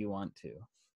to it if you want to.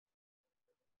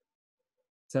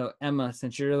 So Emma,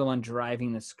 since you're the one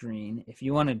driving the screen, if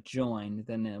you want to join,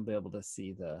 then they'll be able to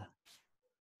see the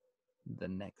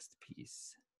next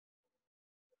piece.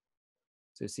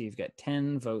 So see, you've got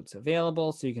 10 votes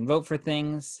available, so you can vote for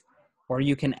things, or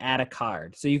you can add a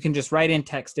card. So you can just write in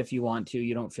text if you want to.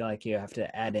 You don't feel like you have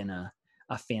to add in a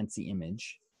fancy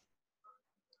image.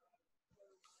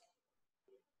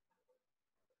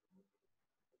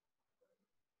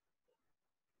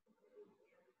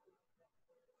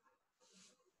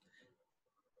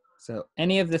 So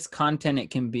any of this content,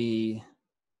 it can be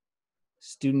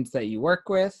students that you work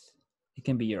with. It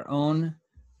can be your own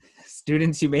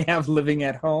students you may have living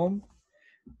at home.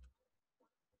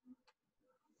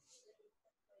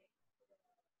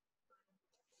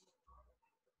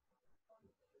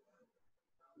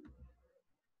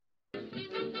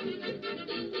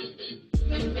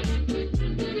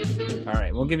 All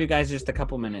right, we'll give you guys just a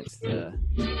couple minutes to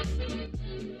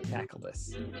tackle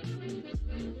this.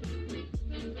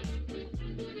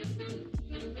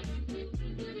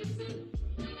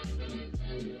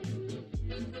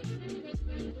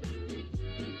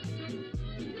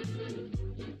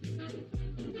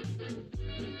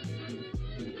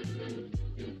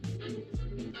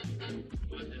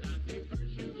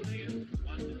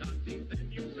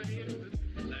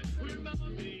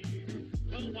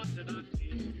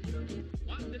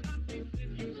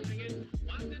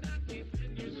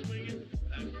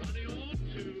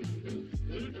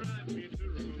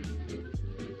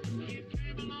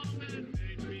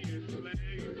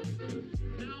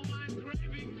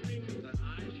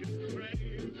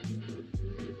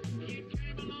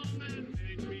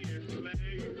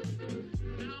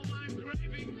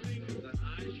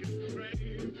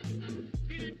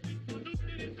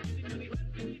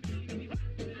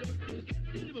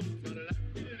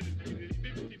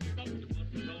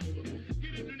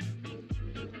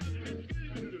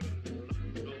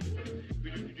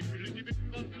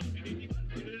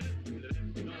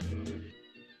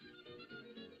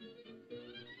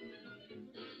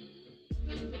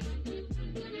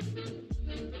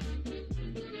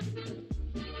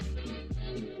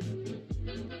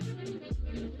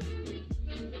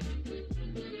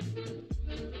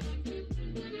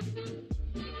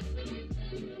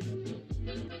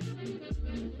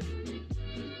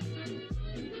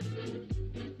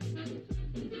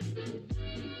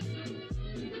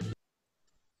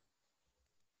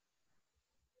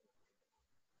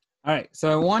 All right,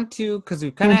 so I want to, because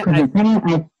we've kind of,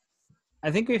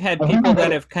 I think we've had people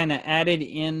that have kind of added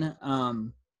in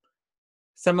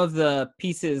some of the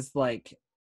pieces, like,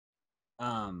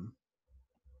 what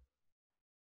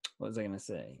was I going to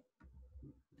say?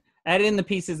 Add in the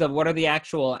pieces of what are the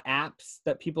actual apps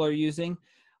that people are using.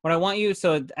 What I want you,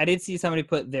 so I did see somebody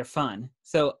put they're fun.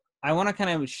 So I want to kind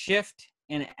of shift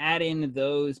and add in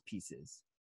those pieces.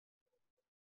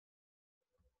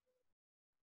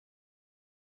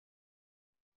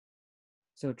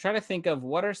 So try to think of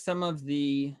what are some of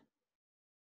the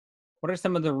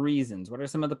reasons, what are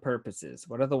some of the purposes,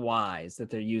 what are the whys that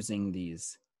they're using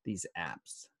these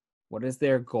apps? What is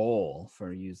their goal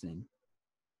for using?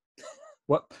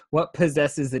 What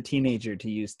possesses a teenager to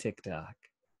use TikTok?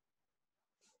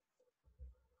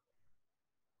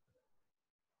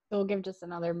 We'll give just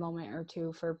another moment or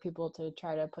 2 for people to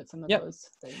try to put some of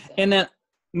those things in. And then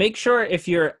make sure if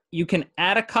you can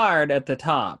add a card at the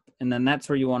top, and then that's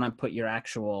where you want to put your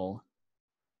actual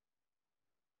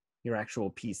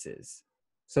pieces.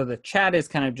 So the chat is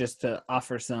kind of just to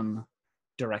offer some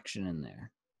direction in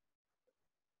there.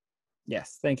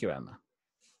 Yes, thank you, Emma.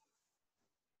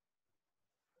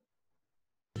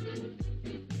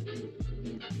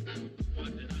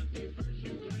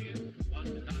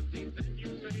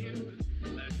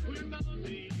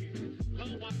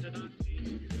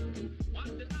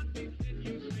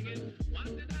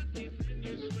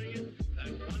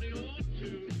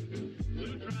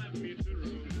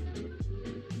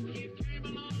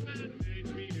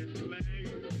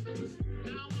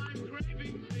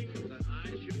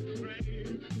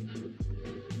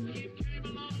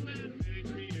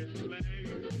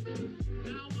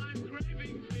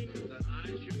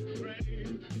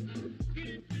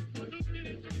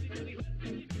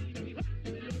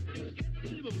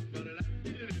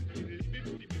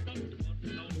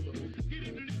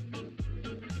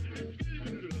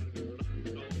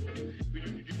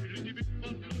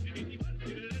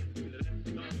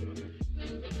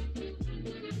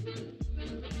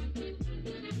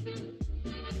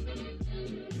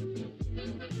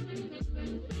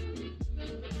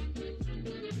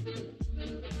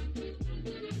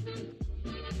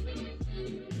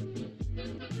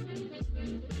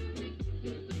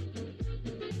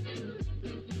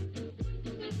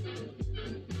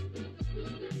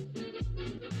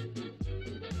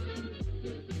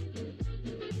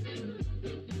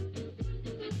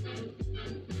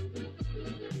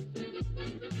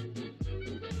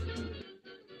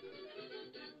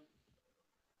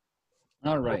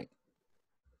 All right.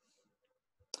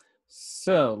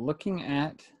 So looking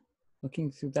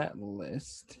through that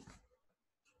list,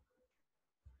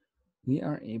 we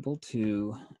are able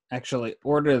to actually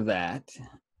order that. Here,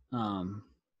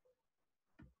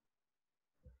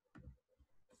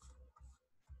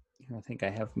 I think I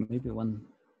have maybe one,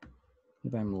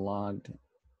 maybe I'm logged.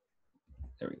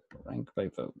 There we go, rank by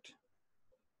vote.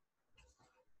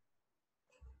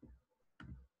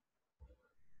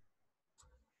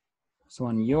 So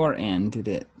on your end, did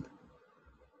it?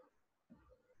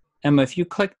 Emma, if you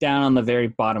click down on the very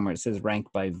bottom where it says rank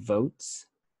by votes.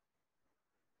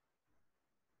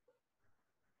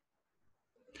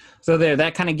 So there,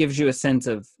 that kind of gives you a sense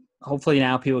of, hopefully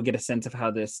now people get a sense of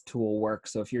how this tool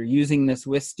works. So if you're using this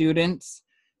with students,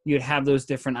 you'd have those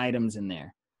different items in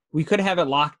there. We could have it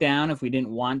locked down if we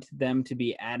didn't want them to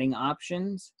be adding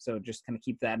options. So just kind of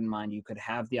keep that in mind. You could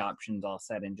have the options all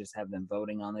set and just have them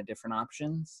voting on the different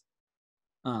options.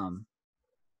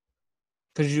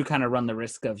 Because you kind of run the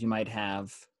risk of, you might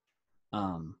have,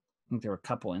 I think there were a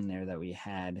couple in there that we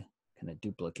had kind of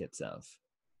duplicates of.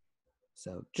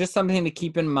 So just something to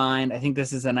keep in mind. I think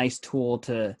this is a nice tool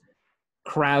to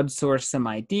crowdsource some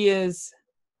ideas,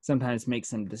 sometimes make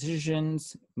some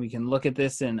decisions. We can look at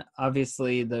this, and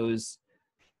obviously those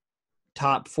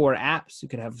top 4 apps, you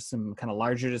could have some kind of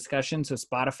larger discussion. So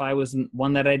Spotify was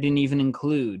one that I didn't even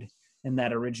include in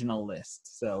that original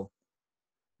list. So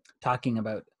talking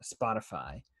about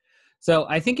Spotify. So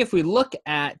I think if we look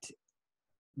at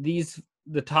these,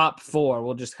 the top 4,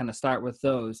 we'll just kind of start with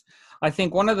those. I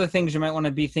think one of the things you might want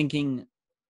to be thinking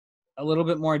a little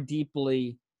bit more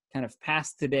deeply kind of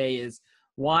past today is,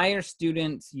 why are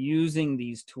students using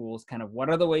these tools? Kind of what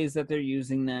are the ways that they're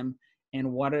using them,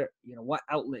 and what are, what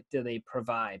outlet do they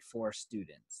provide for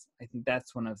students? I think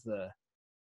that's one of the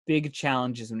big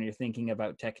challenges when you're thinking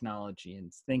about technology,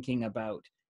 and thinking about,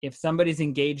 if somebody's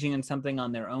engaging in something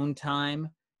on their own time,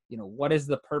 what is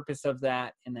the purpose of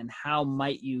that? And then how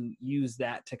might you use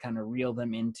that to kind of reel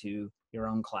them into your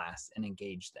own class and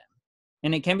engage them?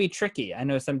 And it can be tricky. I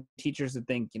know some teachers would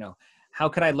think, how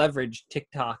could I leverage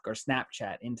TikTok or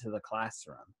Snapchat into the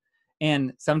classroom?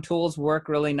 And some tools work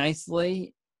really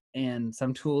nicely, and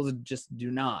some tools just do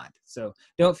not. So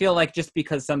don't feel like just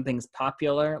because something's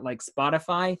popular, like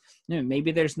Spotify,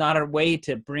 maybe there's not a way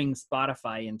to bring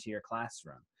Spotify into your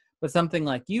classroom. But something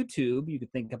like YouTube, you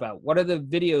could think about, what are the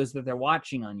videos that they're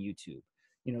watching on YouTube?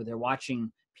 They're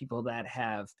watching people that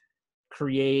have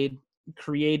created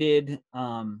videos,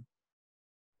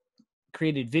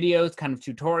 kind of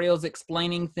tutorials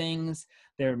explaining things.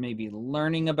 They're maybe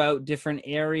learning about different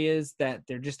areas that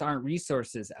there just aren't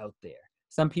resources out there.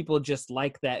 Some people just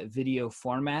like that video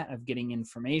format of getting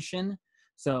information.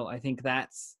 So I think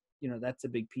that's a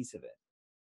big piece of it.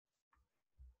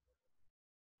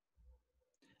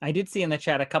 I did see in the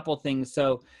chat a couple things.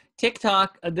 So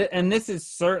TikTok, and this is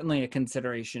certainly a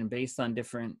consideration based on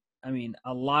different,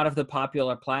 a lot of the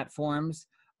popular platforms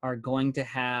are going to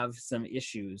have some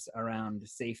issues around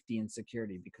safety and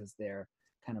security because they're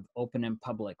kind of open and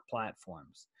public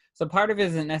platforms. So part of it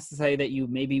isn't necessarily that you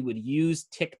maybe would use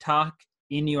TikTok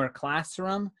in your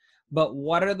classroom, but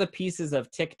what are the pieces of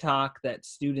TikTok that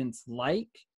students like?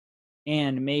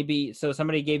 And maybe, so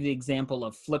somebody gave the example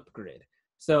of Flipgrid.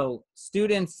 So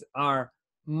students are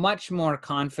much more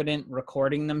confident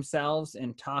recording themselves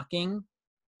and talking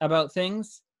about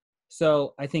things.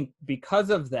 So I think because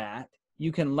of that,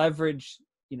 you can leverage,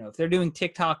 if they're doing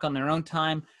TikTok on their own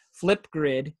time,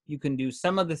 Flipgrid, you can do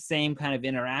some of the same kind of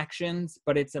interactions,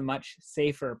 but it's a much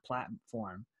safer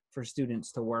platform for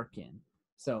students to work in.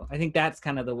 So I think that's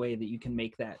kind of the way that you can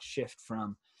make that shift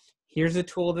from, here's a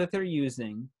tool that they're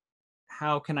using,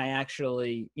 how can I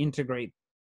actually integrate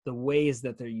the ways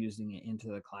that they're using it into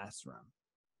the classroom?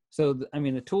 So,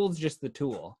 the tool is just the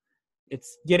tool.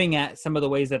 It's getting at some of the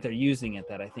ways that they're using it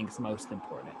that I think is most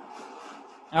important.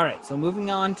 All right, so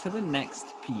moving on to the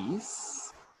next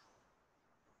piece.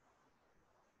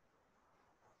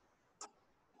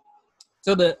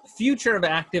 So the future of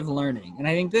active learning. And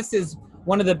I think this is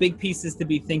one of the big pieces to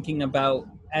be thinking about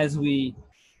as we,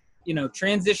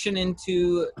 transition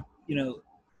into,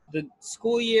 the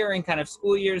school year and kind of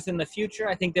school years in the future.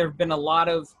 I think there have been a lot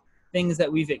of things that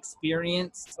we've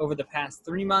experienced over the past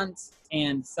 3 months,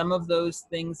 and some of those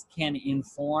things can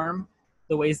inform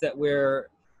the ways that we're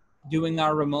doing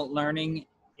our remote learning.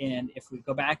 And if we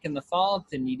go back in the fall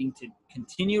to needing to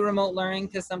continue remote learning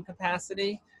to some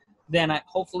capacity, then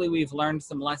hopefully we've learned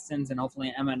some lessons, and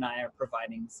hopefully Emma and I are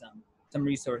providing some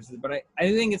resources. But I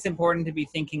think it's important to be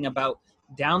thinking about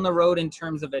down the road in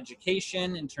terms of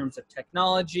education, in terms of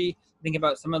technology, think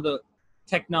about some of the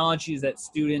technologies that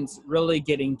students really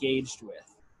get engaged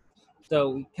with.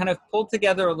 So we kind of pulled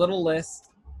together a little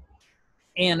list,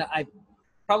 and I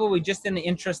probably, just in the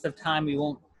interest of time, we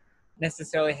won't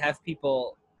necessarily have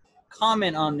people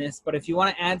comment on this, but if you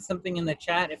want to add something in the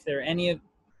chat, if there are any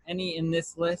in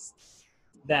this list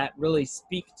that really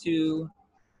speak to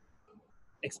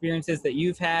experiences that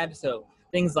you've had. So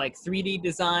things like 3D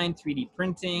design, 3D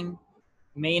printing.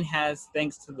 Maine has,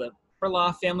 thanks to the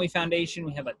Perloff Family Foundation,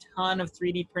 we have a ton of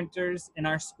 3D printers in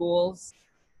our schools.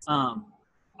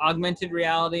 Augmented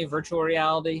reality, virtual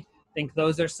reality, I think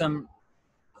those are some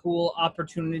cool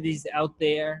opportunities out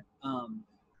there.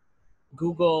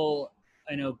 Google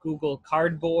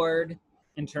Cardboard,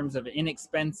 in terms of an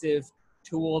inexpensive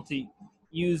tool to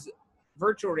use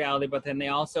virtual reality, but then they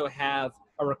also have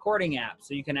a recording app,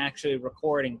 so you can actually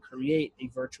record and create a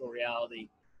virtual reality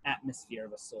atmosphere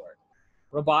of a sort.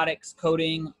 Robotics,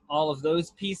 coding, all of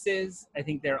those pieces, I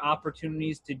think there are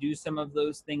opportunities to do some of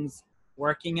those things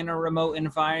working in a remote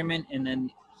environment. And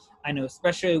then I know,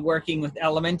 especially working with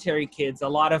elementary kids, a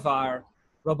lot of our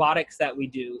robotics that we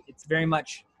do, it's very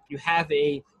much, you have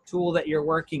a tool that you're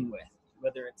working with,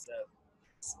 whether it's a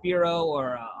Spiro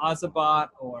or a Ozobot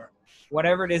or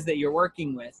whatever it is that you're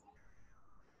working with.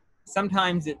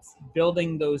 Sometimes it's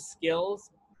building those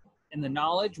skills and the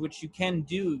knowledge, which you can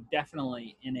do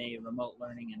definitely in a remote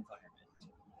learning environment.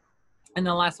 And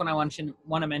the last one I want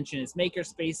to mention is maker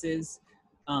spaces,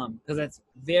 because that's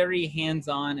very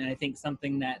hands-on, and I think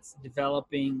something that's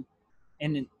developing,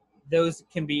 and those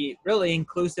can be really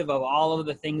inclusive of all of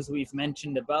the things we've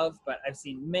mentioned above, but I've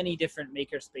seen many different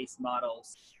makerspace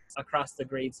models across the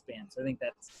grade span. So I think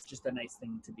that's just a nice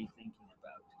thing to be thinking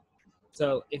about.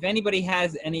 So if anybody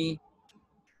has any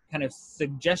kind of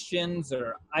suggestions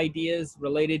or ideas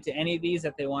related to any of these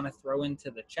that they want to throw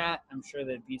into the chat, I'm sure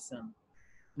there'd be some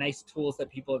nice tools that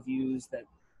people have used that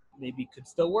maybe could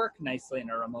still work nicely in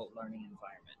a remote learning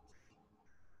environment.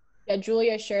 Yeah,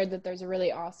 Julia shared that there's a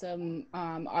really awesome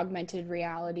augmented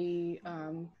reality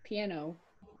piano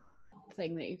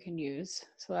thing that you can use.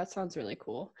 So that sounds really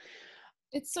cool.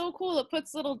 It's so cool. It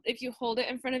puts little, if you hold it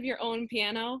in front of your own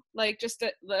piano, like just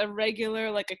a regular,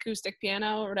 like acoustic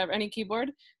piano or whatever, any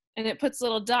keyboard, and it puts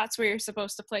little dots where you're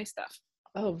supposed to play stuff.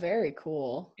 Oh, very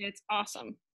cool. It's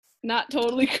awesome. Not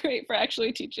totally great for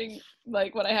actually teaching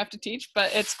like what I have to teach,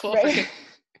 but it's cool Right. for kids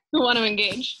who want to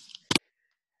engage.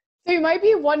 So you might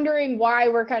be wondering why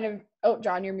we're kind of, oh,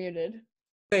 John, you're muted.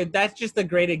 That's just a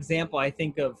great example, I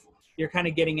think, of you're kind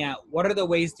of getting at what are the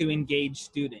ways to engage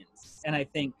students. And I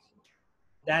think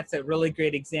that's a really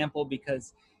great example,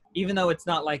 because even though it's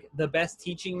not like the best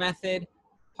teaching method,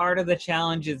 part of the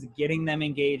challenge is getting them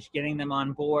engaged, getting them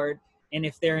on board. And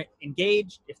if they're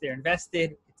engaged, if they're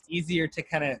invested, it's easier to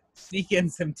kind of sneak in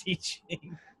some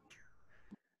teaching.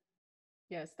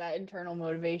 Yes, that internal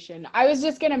motivation. I was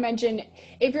just going to mention,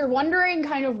 if you're wondering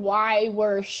kind of why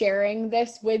we're sharing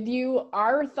this with you,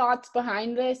 our thoughts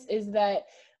behind this is that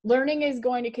learning is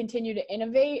going to continue to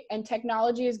innovate, and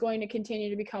technology is going to continue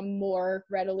to become more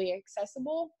readily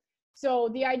accessible. So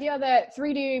the idea that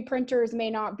 3D printers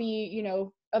may not be,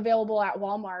 available at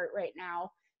Walmart right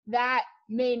now, that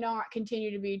may not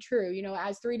continue to be true. You know,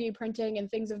 as 3D printing and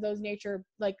things of those nature,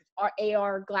 like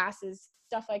AR glasses,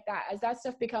 stuff like that, as that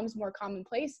stuff becomes more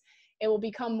commonplace, it will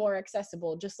become more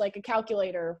accessible. Just like a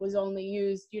calculator was only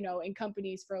used, you know, in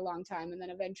companies for a long time, and then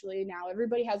eventually now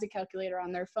everybody has a calculator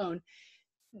on their phone.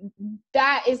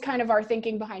 That is kind of our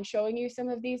thinking behind showing you some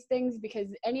of these things, because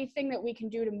anything that we can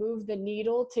do to move the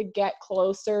needle to get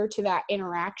closer to that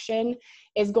interaction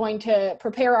is going to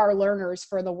prepare our learners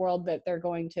for the world that they're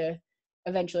going to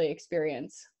eventually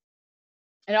experience.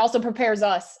 And it also prepares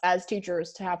us as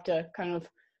teachers to have to kind of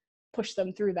push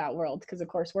them through that world, because of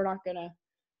course we're not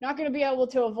gonna be able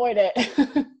to avoid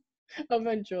it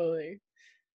eventually.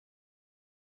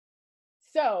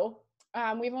 So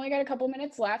we've only got a couple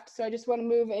minutes left, so I just want to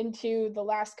move into the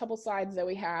last couple slides that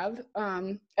we have.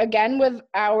 Again, with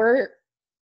our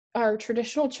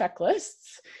traditional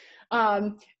checklists,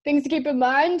 things to keep in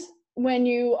mind when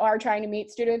you are trying to meet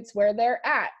students where they're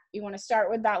at. You want to start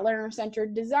with that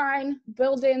learner-centered design,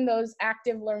 build in those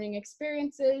active learning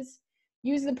experiences,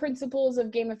 use the principles of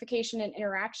gamification and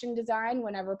interaction design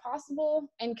whenever possible,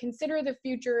 and consider the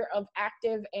future of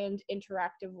active and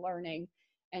interactive learning,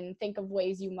 and think of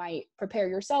ways you might prepare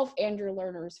yourself and your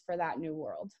learners for that new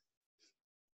world.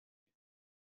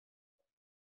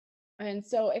 And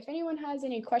so if anyone has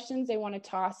any questions they want to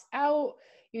toss out,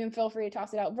 you can feel free to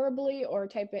toss it out verbally or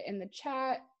type it in the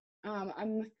chat.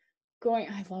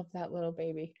 I love that little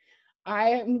baby. I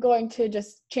am going to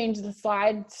just change the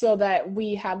slide so that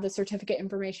we have the certificate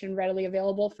information readily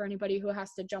available for anybody who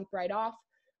has to jump right off.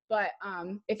 But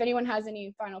if anyone has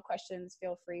any final questions,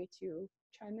 feel free to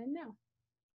chime in now.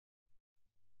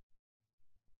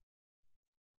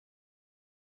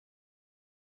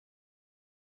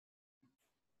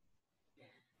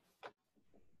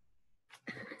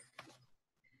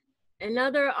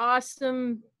 Another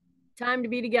awesome time to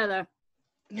be together.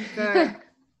 For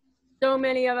so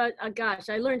many of us, gosh,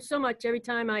 I learned so much every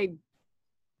time I'm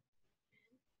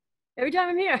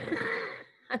here.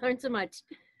 I learned so much.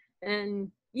 And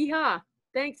yeehaw,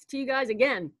 thanks to you guys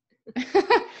again.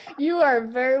 You are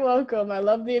very welcome. I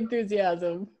love the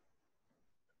enthusiasm.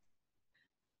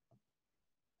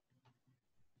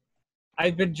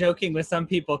 I've been joking with some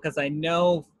people because I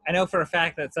know for a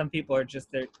fact that some people are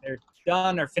just they're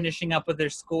done or finishing up with their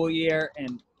school year,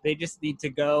 and they just need to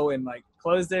go and like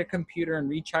close their computer and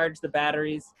recharge the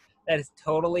batteries. That is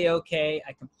totally okay.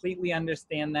 I completely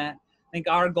understand that. I think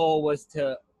our goal was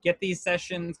to get these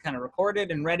sessions kind of recorded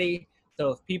and ready. So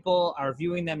if people are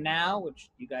viewing them now,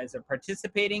 which you guys are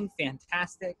participating,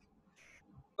 fantastic.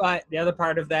 But the other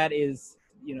part of that is,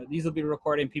 you know, these will be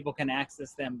recorded and people can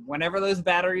access them whenever those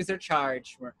batteries are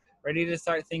charged. We're ready to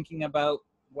start thinking about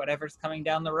whatever's coming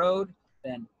down the road.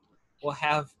 Then we'll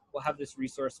have this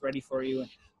resource ready for you, and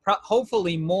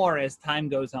hopefully more as time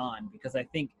goes on. Because I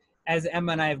think as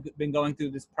Emma and I have been going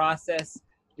through this process,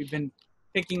 we've been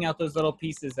picking out those little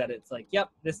pieces that it's like, yep,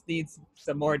 this needs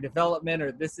some more development,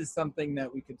 or this is something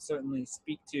that we could certainly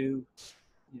speak to,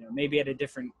 you know, maybe at a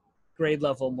different grade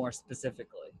level more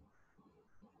specifically.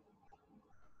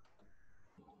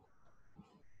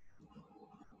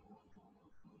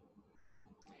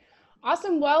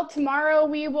 Awesome. Well, tomorrow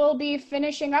we will be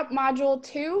finishing up module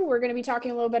 2. We're going to be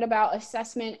talking a little bit about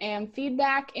assessment and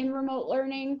feedback in remote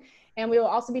learning. And we will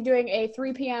also be doing a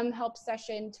 3 p.m. help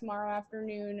session tomorrow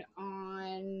afternoon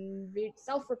on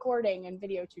self-recording and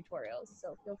video tutorials.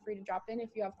 So feel free to drop in if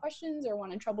you have questions or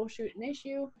want to troubleshoot an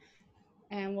issue.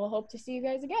 And we'll hope to see you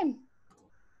guys again.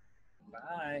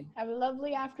 Bye. Have a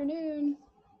lovely afternoon.